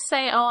not gonna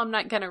say, oh, I'm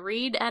not gonna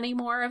read any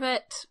more of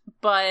it,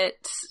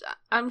 but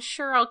I'm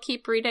sure I'll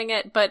keep reading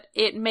it, but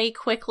it may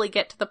quickly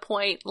get to the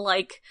point,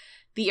 like,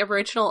 the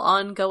original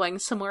ongoing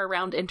somewhere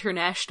around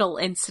International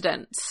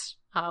Incident,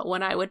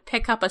 when I would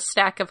pick up a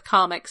stack of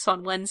comics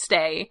on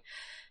Wednesday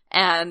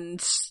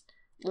and,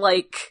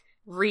 like,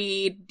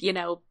 read, you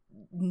know,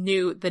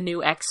 the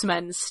new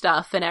X-Men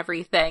stuff and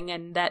everything,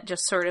 and that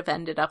just sort of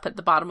ended up at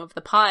the bottom of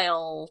the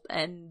pile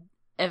and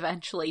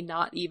eventually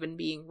not even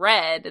being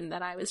read, and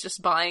then I was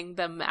just buying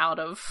them out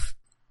of,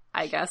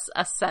 I guess,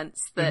 a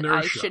sense that inertia.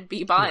 I should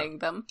be buying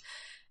them.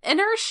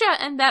 inertia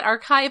and that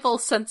archival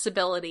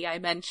sensibility I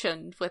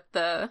mentioned with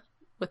the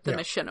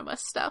machinima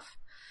stuff.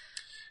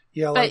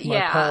 Yeah, like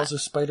my piles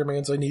of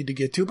Spider-Mans I need to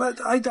get to, but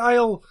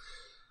I'll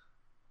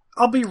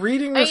be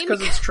reading this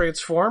because it's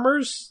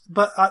Transformers,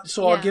 but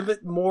I'll give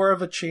it more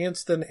of a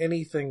chance than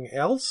anything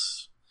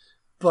else.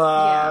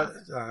 But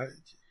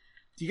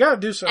you gotta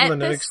do something in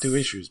the next 2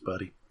 issues,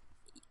 buddy.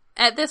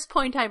 At this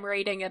point, I'm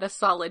rating it a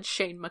solid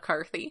Shane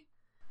McCarthy.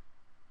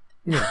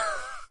 Yeah.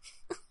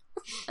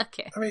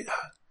 Okay. I mean,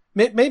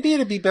 maybe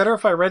it'd be better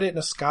if I read it in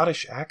a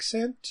Scottish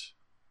accent?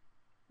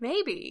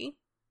 Maybe.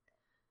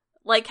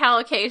 Like how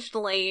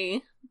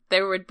occasionally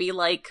there would be,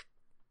 like,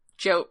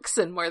 jokes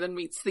in More Than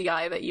Meets the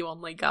Eye that you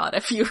only got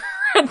if you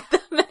read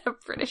them in a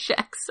British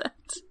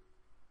accent.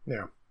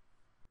 Yeah.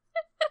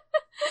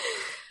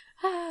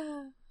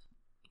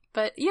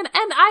 But, and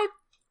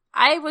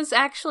I was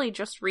actually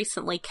just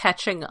recently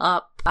catching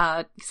up,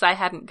 because I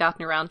hadn't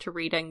gotten around to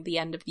reading the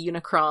end of the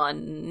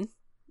Unicron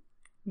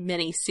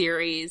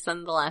mini-series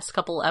and the last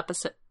couple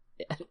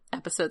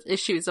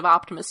issues of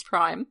Optimus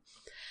Prime.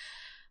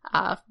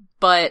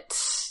 But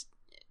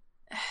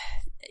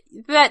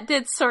that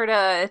did sort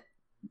of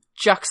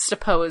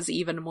juxtapose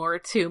even more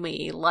to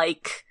me,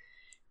 like,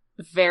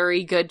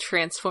 very good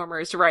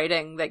Transformers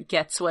writing that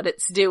gets what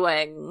it's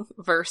doing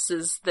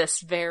versus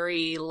this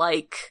very,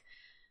 like,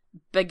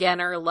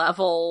 beginner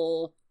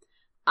level,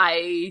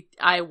 I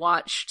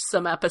watched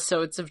some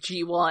episodes of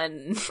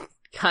G1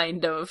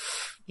 kind of,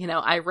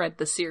 I read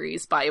the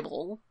series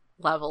Bible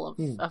level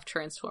of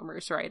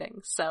Transformers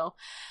writing. So,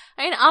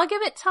 I mean, I'll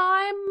give it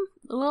time.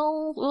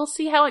 We'll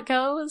see how it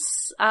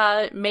goes.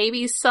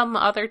 Maybe some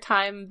other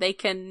time they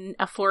can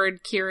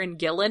afford Kieran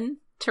Gillen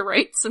to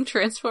write some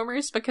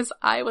Transformers, because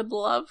I would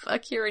love a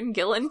Kieran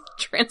Gillen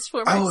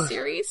Transformers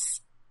series.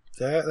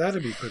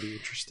 That'd be pretty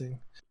interesting.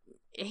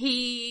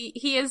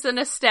 He is an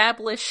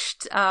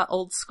established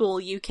old school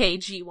UK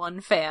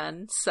G1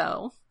 fan,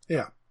 so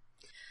yeah.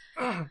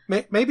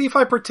 Maybe if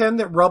I pretend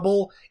that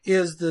Rubble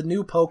is the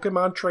new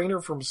Pokemon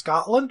trainer from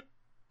Scotland.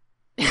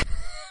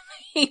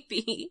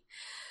 Maybe.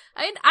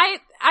 I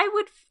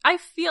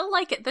feel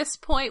like at this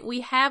point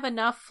we have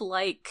enough,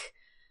 like,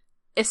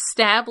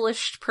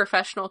 established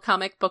professional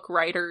comic book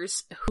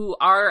writers who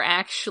are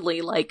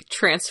actually, like,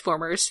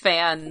 Transformers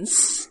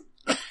fans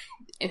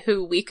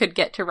who we could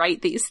get to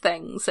write these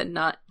things and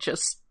not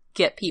just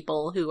get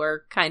people who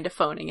are kind of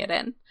phoning it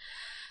in.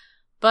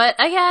 But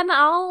again,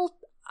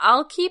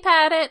 I'll keep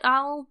at it.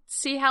 I'll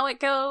see how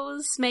it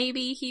goes.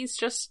 Maybe he's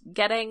just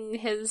getting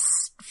his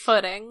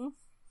footing.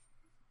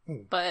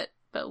 But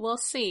we'll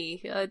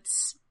see.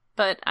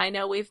 But I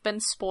know we've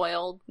been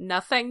spoiled.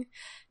 Nothing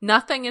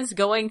is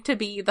going to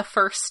be the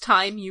first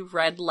time you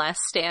read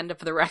Last Stand of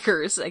the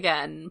Wreckers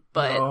again,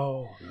 but...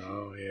 No,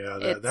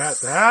 yeah,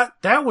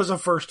 that was a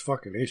first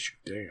fucking issue,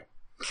 damn.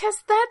 Because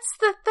that's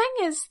the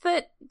thing, is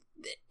that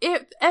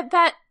at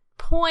that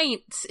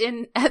point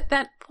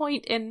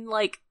in,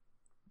 like,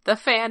 the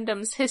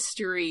fandom's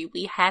history,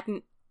 we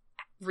hadn't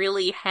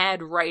really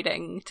had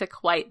writing to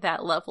quite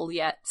that level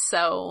yet,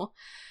 so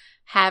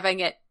having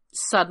it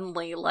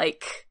suddenly,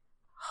 like,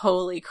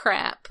 holy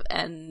crap,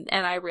 and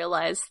I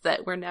realized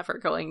that we're never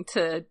going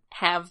to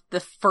have the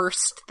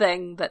first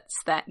thing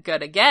that's that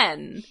good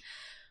again,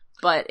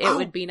 but it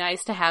would be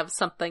nice to have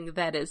something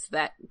that is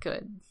that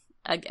good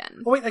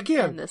again. Oh, wait,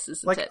 again, and this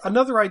is like,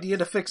 another idea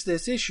to fix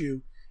this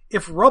issue: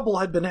 if Rubble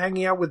had been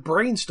hanging out with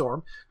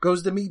Brainstorm,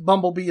 goes to meet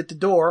Bumblebee at the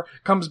door,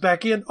 comes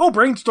back in, oh,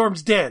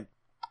 Brainstorm's dead!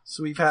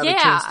 So we've had a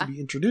chance to be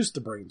introduced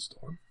to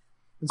Brainstorm.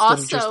 Instead of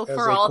just as a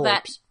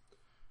corpse.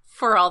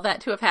 For all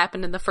that to have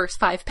happened in the first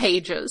 5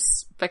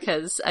 pages,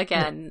 because,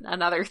 again,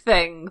 another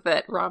thing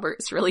that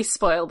Roberts really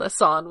spoiled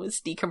us on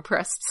was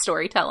decompressed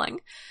storytelling,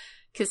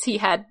 because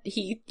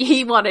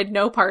he wanted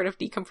no part of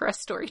decompressed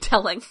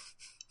storytelling.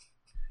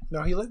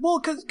 No,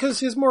 because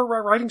his more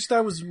writing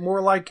style was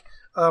more like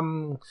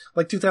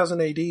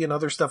 2000 AD and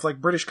other stuff.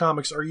 Like, British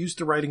comics are used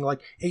to writing,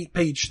 like,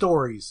 8-page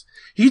stories.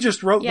 He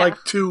just wrote,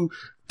 like, two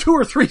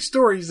or three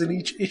stories in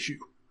each issue.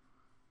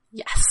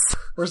 Yes.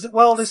 This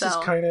is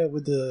kind of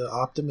with the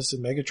Optimus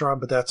and Megatron,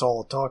 but that's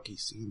all a talkie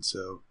scene,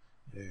 so...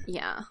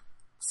 Yeah.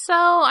 So,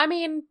 I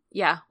mean,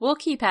 we'll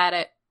keep at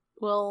it.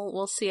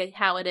 We'll see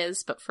how it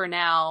is, but for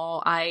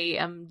now, I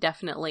am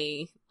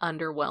definitely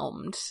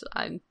underwhelmed.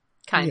 I'm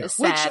kind of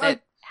sad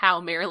at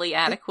how merely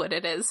adequate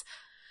it is.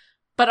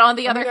 But on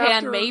the other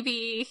hand,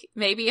 maybe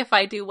if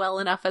I do well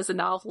enough as a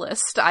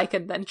novelist, I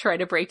can then try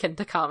to break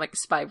into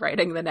comics by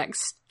writing the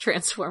next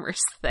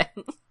Transformers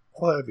thing.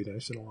 Well, that'd be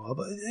nice in a while,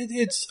 but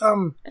it's,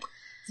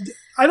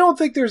 I don't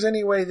think there's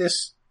any way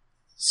this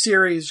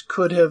series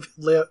could have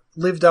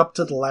lived up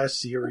to the last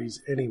series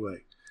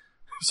anyway.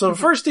 So the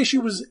first issue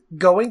was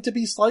going to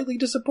be slightly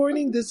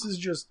disappointing. This is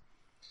just...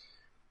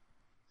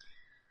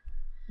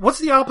 What's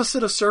the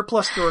opposite of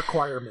surplus to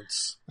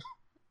requirements?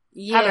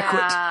 Yeah,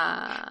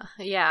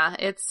 adequate. Yeah,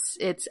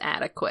 it's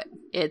adequate.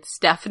 It's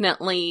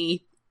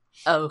definitely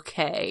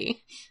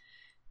okay.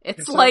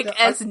 It's like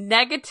as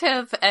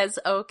negative as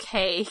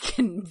okay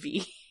can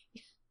be.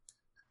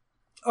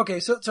 Okay,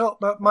 so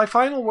my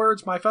final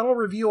words, my final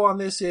review on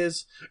this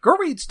is, go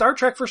read Star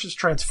Trek vs.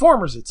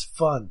 Transformers. It's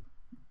fun.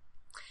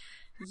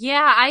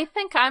 Yeah, I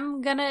think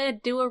I'm gonna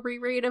do a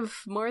reread of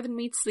More Than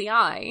Meets the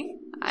Eye.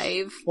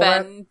 I've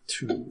been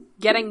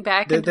getting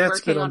back into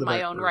working on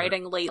my own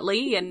writing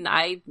lately, and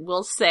I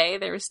will say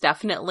there's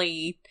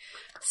definitely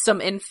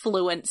some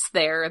influence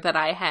there that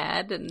I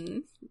had,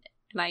 and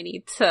I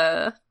need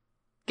to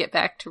get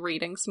back to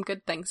reading some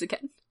good things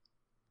again.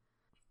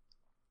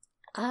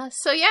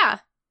 So yeah,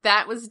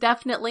 that was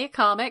definitely a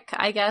comic.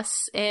 I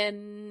guess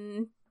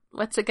in,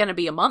 what's it gonna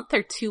be, a month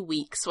or 2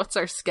 weeks? What's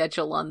our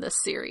schedule on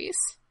this series?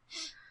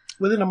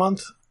 Within a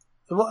month?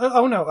 Well,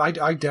 oh no,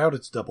 I doubt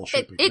it's double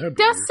shipping. It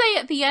does say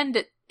at the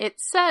end, it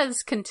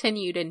says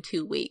continued in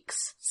 2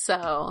 weeks,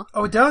 so...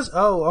 Oh, it does?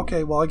 Oh,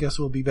 okay, well I guess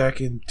we'll be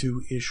back in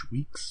 2-ish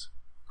weeks.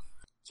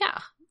 Yeah.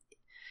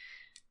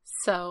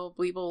 So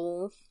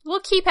we'll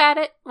keep at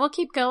it, we'll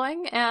keep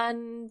going,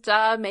 and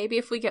maybe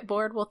if we get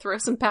bored, we'll throw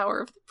some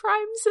Power of the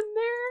Primes in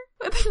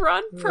there with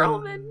Ron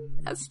Perlman.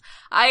 Yes.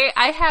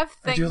 I have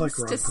things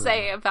to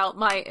say about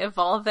my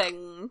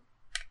evolving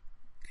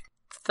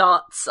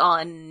thoughts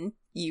on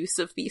use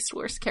of Beast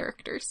Wars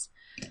characters.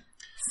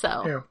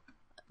 So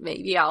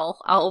maybe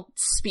I'll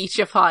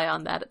speechify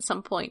on that at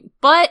some point.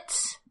 But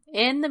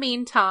in the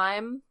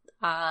meantime,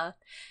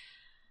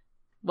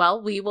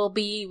 we will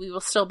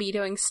still be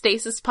doing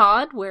Stasis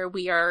Pod, where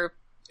we are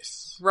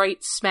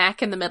right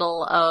smack in the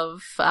middle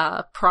of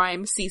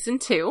Prime Season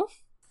 2,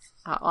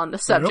 on the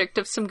subject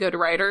of some good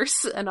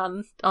writers, and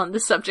on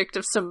the subject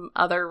of some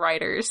other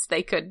writers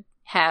they could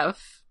have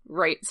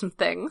write some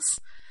things.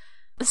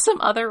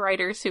 Some other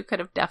writers who could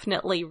have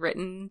definitely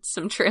written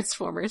some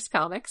Transformers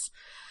comics.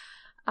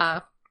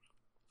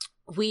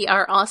 We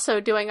are also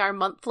doing our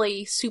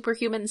monthly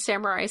Superhuman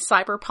Samurai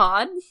Cyber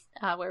Pod,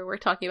 where we're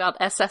talking about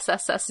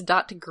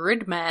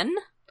SSSS.Gridman.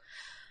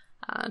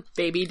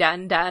 Baby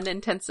Dan Dan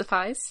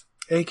intensifies.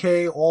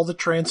 AK all the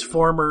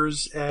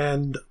Transformers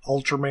and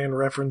Ultraman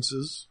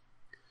references.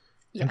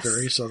 Yes. And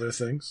various other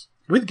things.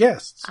 With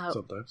guests,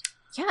 sometimes.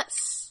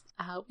 Yes.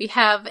 We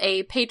have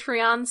a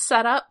Patreon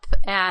set up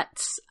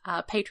at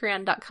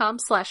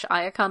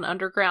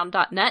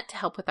patreon.com/iaconunderground.net to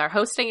help with our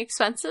hosting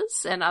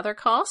expenses and other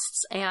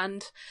costs.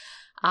 And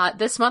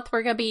this month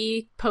we're going to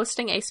be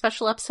posting a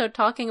special episode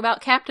talking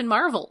about Captain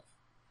Marvel.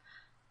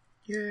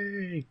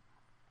 Yay!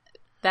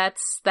 That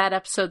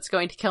episode's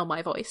going to kill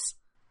my voice.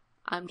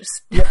 I'm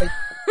just... Yeah,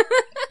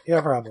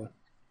 probably.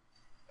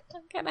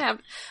 I'm gonna have...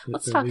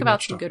 Let's talk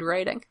about some good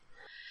writing.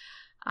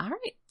 All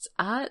right.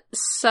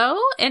 So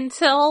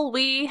until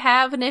we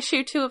have an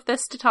issue 2 of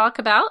this to talk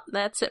about,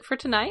 that's it for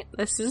tonight.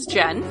 This is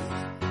Jen.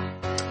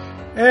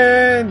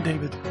 And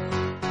David.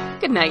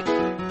 Good night.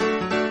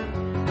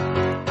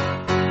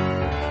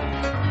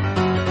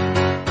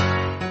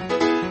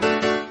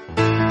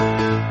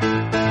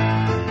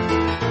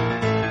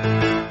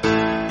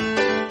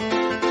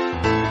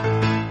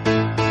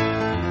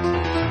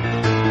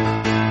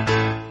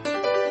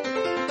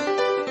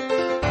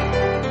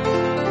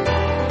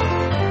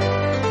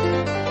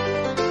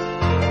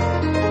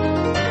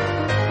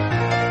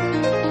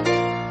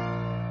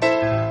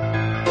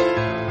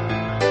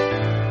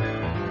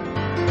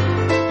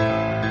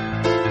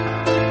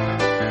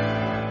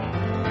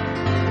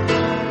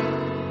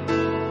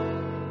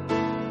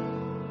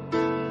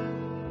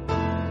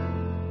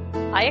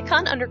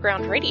 Iacon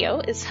Underground Radio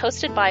is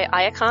hosted by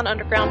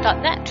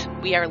iaconunderground.net.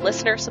 We are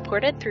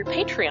listener-supported through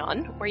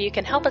Patreon, where you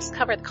can help us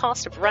cover the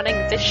cost of running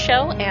this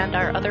show and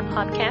our other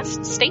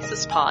podcast,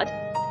 Stasis Pod,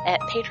 at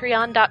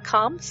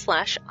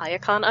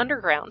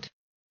patreon.com/iaconunderground.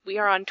 We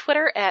are on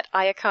Twitter at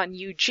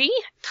iaconug,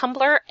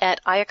 Tumblr at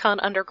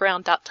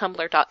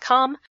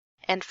iaconunderground.tumblr.com,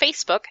 and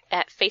Facebook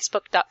at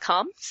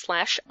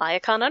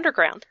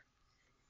facebook.com/iaconunderground.